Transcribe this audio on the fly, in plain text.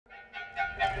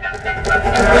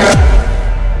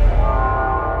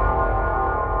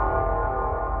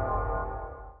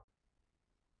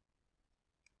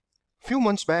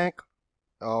months back,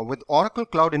 with Oracle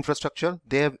Cloud Infrastructure,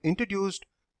 they have introduced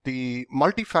the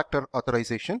multi-factor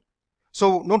authorization.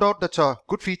 So no doubt that's a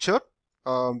good feature.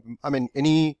 I mean,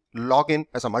 any login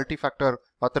as a multi-factor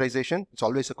authorization, it's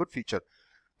always a good feature.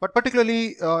 But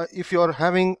particularly if you're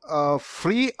having a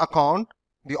free account,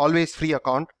 the always free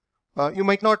account, you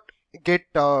might not get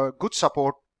good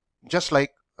support just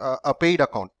like a paid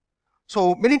account.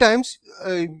 So many times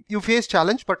you face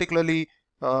challenge, particularly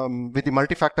with the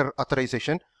multi-factor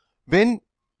authorization. When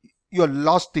you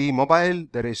lost the mobile,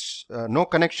 there is no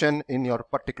connection in your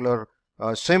particular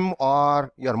SIM,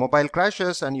 or your mobile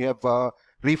crashes and you have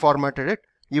reformatted it.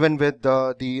 Even with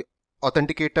the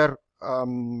authenticator,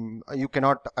 you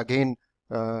cannot again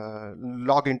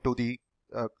log into the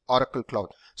Oracle Cloud.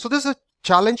 So this is a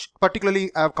challenge,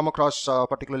 particularly I have come across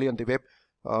particularly on the web.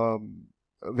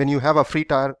 When you have a free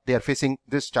tier, they are facing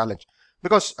this challenge.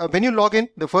 Because when you log in,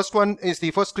 the first one is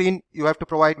the first screen you have to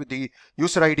provide with the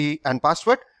user ID and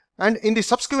password. And in the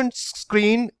subsequent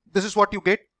screen, this is what you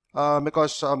get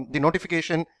because the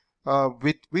notification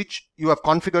with which you have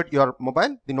configured your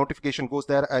mobile, the notification goes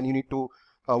there and you need to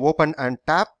open and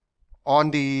tap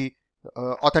on the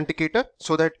authenticator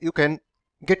so that you can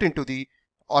get into the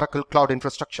Oracle Cloud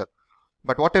Infrastructure.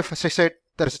 But what if, as I said,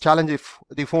 there is a challenge if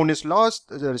the phone is lost,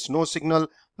 there is no signal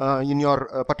in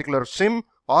your particular SIM,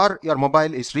 or your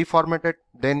mobile is reformatted,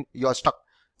 then you are stuck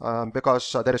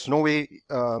because there is no way,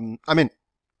 I mean,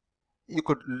 you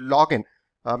could log in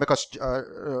because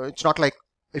it's not like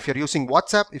if you're using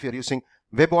WhatsApp, if you're using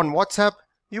web on WhatsApp,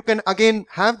 you can again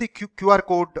have the QR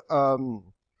code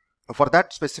for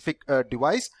that specific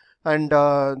device, and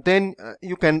then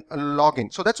you can log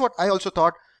in. So that's what I also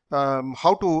thought.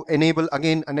 How to enable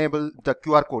the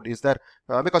QR code is there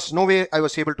because no way I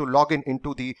was able to log in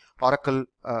into the Oracle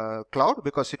Cloud,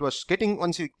 because it was getting,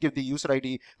 once you give the user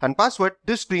ID and password,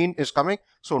 this screen is coming.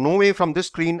 So no way from this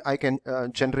screen I can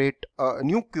generate a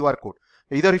new QR code.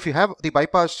 Either if you have the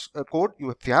bypass code,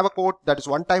 if you have a code that is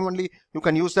one time only, you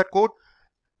can use that code.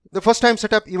 The first time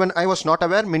setup, even I was not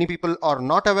aware. Many people are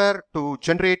not aware to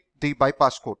generate the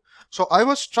bypass code. So I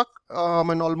was stuck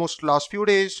in almost last few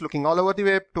days looking all over the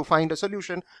web to find a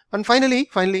solution. And finally,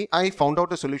 I found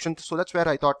out a solution. So that's where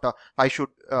I thought I should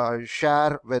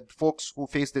share with folks who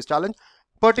face this challenge.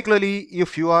 Particularly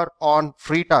if you are on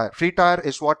free tier. Free tier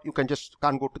is what you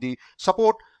can't go to the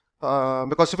support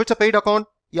because if it's a paid account,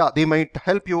 yeah, they might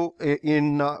help you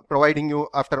in providing you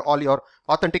after all your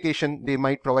authentication. They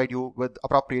might provide you with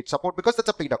appropriate support because that's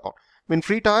a paid account. In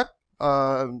free tier,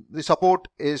 the support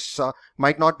is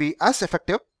might not be as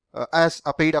effective as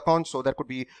a paid account, so there could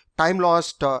be time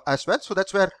lost as well. So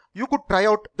that's where you could try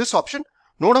out this option.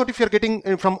 No doubt if you're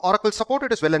getting from Oracle support,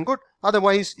 it is well and good.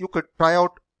 Otherwise, you could try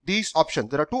out these options.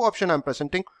 There are two options I'm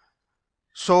presenting.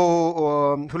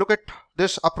 So if you look at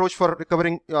this approach for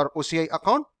recovering your OCI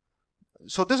account,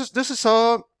 so this is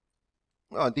for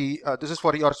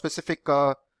your specific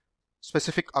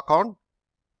account.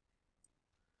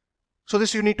 So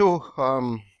this you need to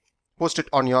post it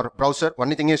on your browser.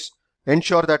 Only thing is,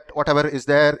 ensure that whatever is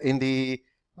there in the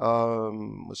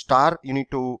star, you need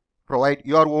to provide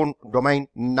your own domain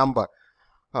number.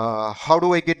 How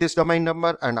do I get this domain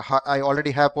number? And I already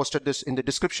have posted this in the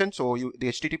description. So the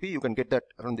HTTP, you can get that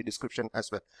from the description as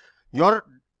well. Your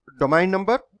domain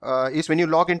number is when you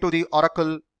log into the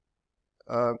Oracle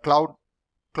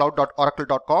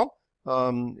cloud.oracle.com,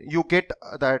 you get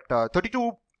that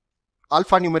 32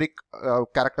 alphanumeric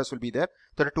characters will be there,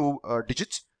 32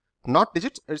 digits, not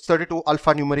digits, it's 32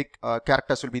 alphanumeric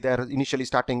characters will be there, initially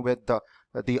starting with the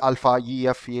alpha,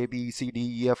 EF, A, B, C,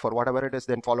 D, EF, or whatever it is,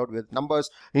 then followed with numbers.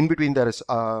 In between there is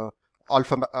some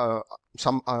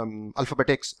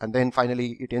alphabetics, and then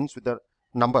finally it ends with the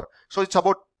number. So it's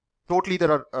about, totally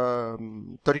there are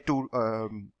 32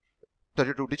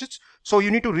 digits. So you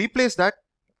need to replace that.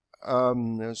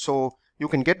 So you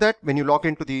can get that when you log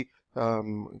into the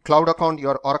cloud account,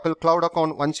 your Oracle Cloud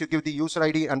account. Once you give the user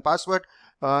ID and password,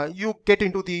 you get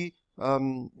into the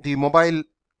mobile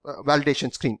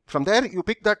validation screen. From there, you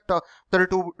pick that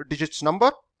 32 digits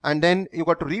number, and then you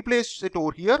got to replace it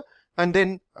over here, and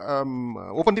then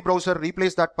open the browser,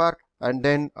 replace that part, and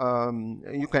then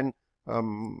you can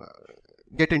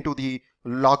get into the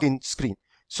login screen.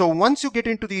 So once you get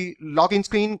into the login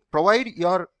screen, provide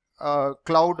your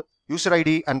cloud user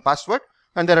ID and password.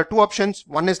 And there are two options.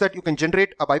 One is that you can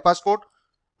generate a bypass code.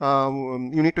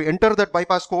 You need to enter that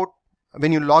bypass code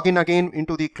when you log in again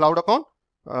into the cloud account.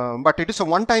 But it is a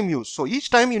one-time use. So each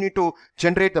time you need to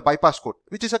generate the bypass code,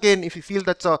 which is again, if you feel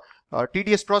that's a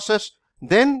tedious process,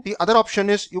 then the other option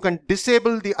is you can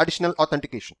disable the additional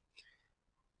authentication.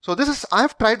 So this is, I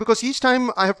have tried because each time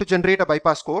I have to generate a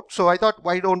bypass code. So I thought,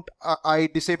 why don't I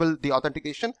disable the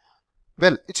authentication?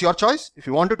 Well, it's your choice. If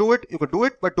you want to do it, you can do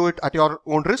it, but do it at your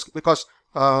own risk, because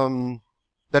the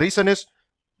reason is,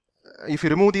 if you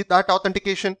remove that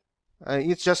authentication,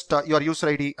 it's just your user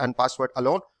ID and password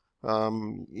alone.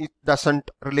 It doesn't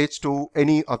relate to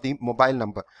any of the mobile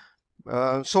number.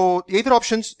 So either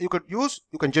options you could use.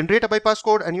 You can generate a bypass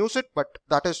code and use it, but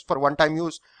that is for one-time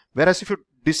use. Whereas if you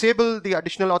disable the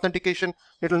additional authentication,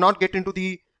 it will not get into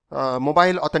the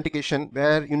mobile authentication,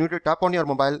 where you need to tap on your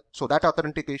mobile, so that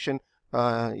authentication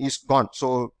is gone.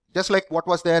 So just like what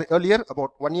was there earlier,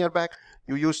 about 1 year back,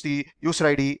 you use the user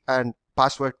ID and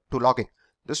password to log in.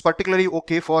 This is particularly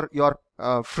okay for your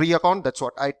free account. That's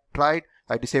what I tried.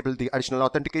 I disabled the additional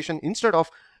authentication instead of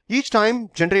each time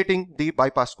generating the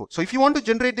bypass code. So if you want to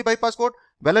generate the bypass code,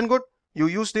 well and good. You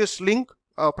use this link,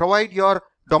 provide your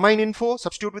domain info,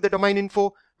 substitute with the domain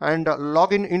info, and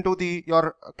log in into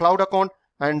your cloud account,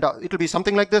 and it will be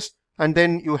something like this. And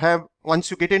then you have, once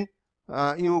you get in,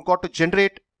 you got to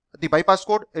generate the bypass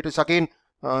code. It is again,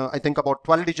 I think about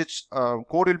 12 digits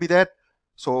code will be there.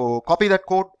 So copy that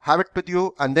code, have it with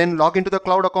you, and then log into the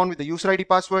cloud account with the user ID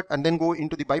password, and then go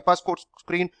into the bypass code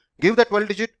screen, give that 12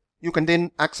 digit, you can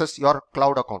then access your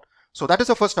cloud account. So that is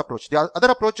the first approach. The other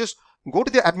approach is go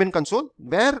to the admin console,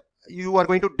 where you are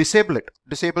going to disable it.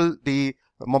 Disable the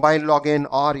mobile login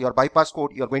or your bypass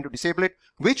code, you are going to disable it,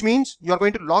 which means you are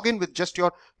going to log in with just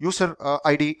your user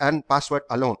ID and password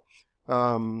alone.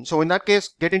 So in that case,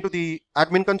 get into the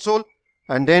admin console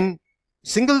and then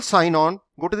single sign-on,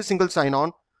 go to the single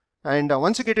sign-on, and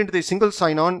once you get into the single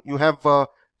sign-on, you have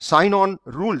sign-on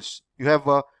rules. You have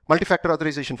multi-factor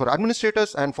authorization for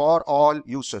administrators and for all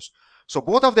users. So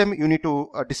both of them you need to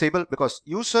disable, because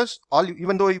users,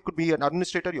 even though you could be an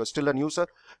administrator, you're still a user.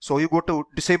 So you go to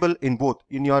disable in both,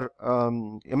 in your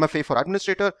MFA for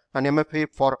administrator and MFA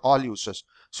for all users.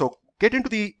 So get into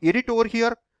the edit over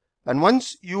here, and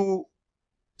once you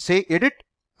say edit,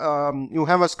 you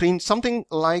have a screen something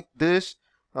like this.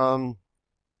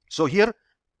 So here,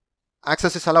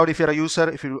 access is allowed if you're a user.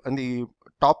 If you in the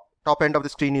top end of the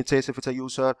screen, it says if it's a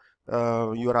user,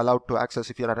 you are allowed to access.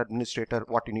 If you're an administrator,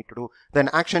 what you need to do. Then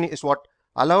action is what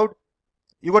allowed.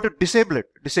 You got to disable it.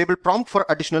 Disable prompt for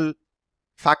additional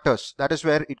factors. That is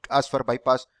where it asks for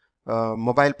bypass,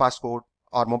 mobile passcode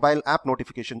or mobile app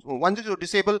notifications. Once you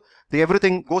disable,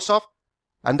 everything goes off,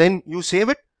 and then you save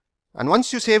it. And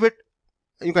once you save it,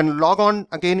 you can log on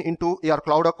again into your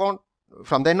cloud account.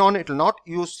 From then on, it will not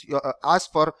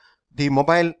ask for the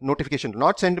mobile notification,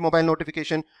 not send the mobile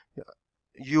notification.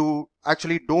 You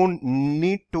actually don't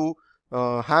need to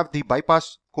have the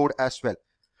bypass code as well.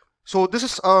 So this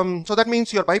is so that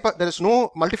means your bypass, there is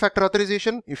no multi-factor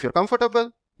authorization. If you're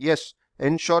comfortable, yes,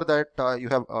 ensure that you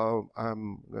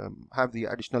have the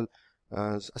additional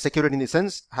security, in the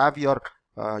sense, have your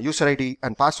user ID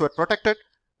and password protected.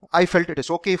 I felt it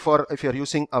is okay for if you're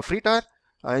using a free tier.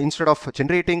 Instead of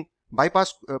generating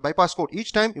bypass code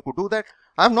each time, you could do that.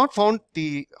 I have not found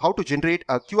how to generate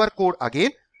a QR code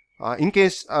again. In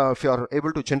case if you are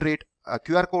able to generate a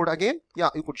QR code again, yeah,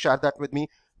 you could share that with me,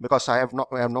 because I have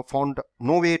not found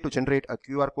no way to generate a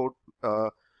QR code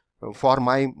for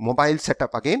my mobile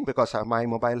setup again, because my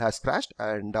mobile has crashed,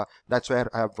 and that's where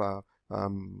I have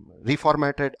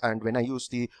reformatted, and when I use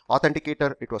the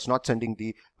authenticator, it was not sending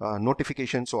the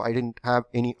notification, so I didn't have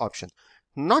any option.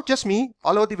 Not just me,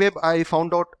 all over the web I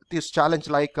found out this challenge,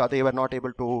 like they were not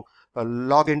able to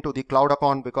log into the cloud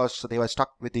account because they were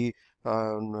stuck with the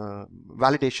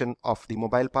validation of the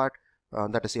mobile part,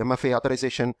 that is the MFA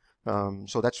authorization.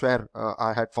 So that's where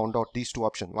I had found out these two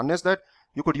options. One is that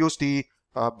you could use the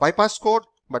bypass code,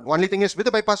 but only thing is, with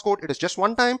the bypass code, it is just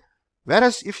one time.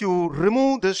 Whereas if you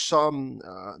remove this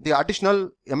the additional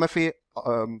MFA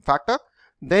factor,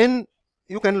 then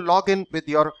you can log in with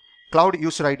your cloud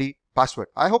user ID password.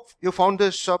 I hope you found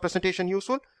this presentation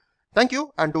useful. Thank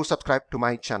you, and do subscribe to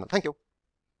my channel. Thank you.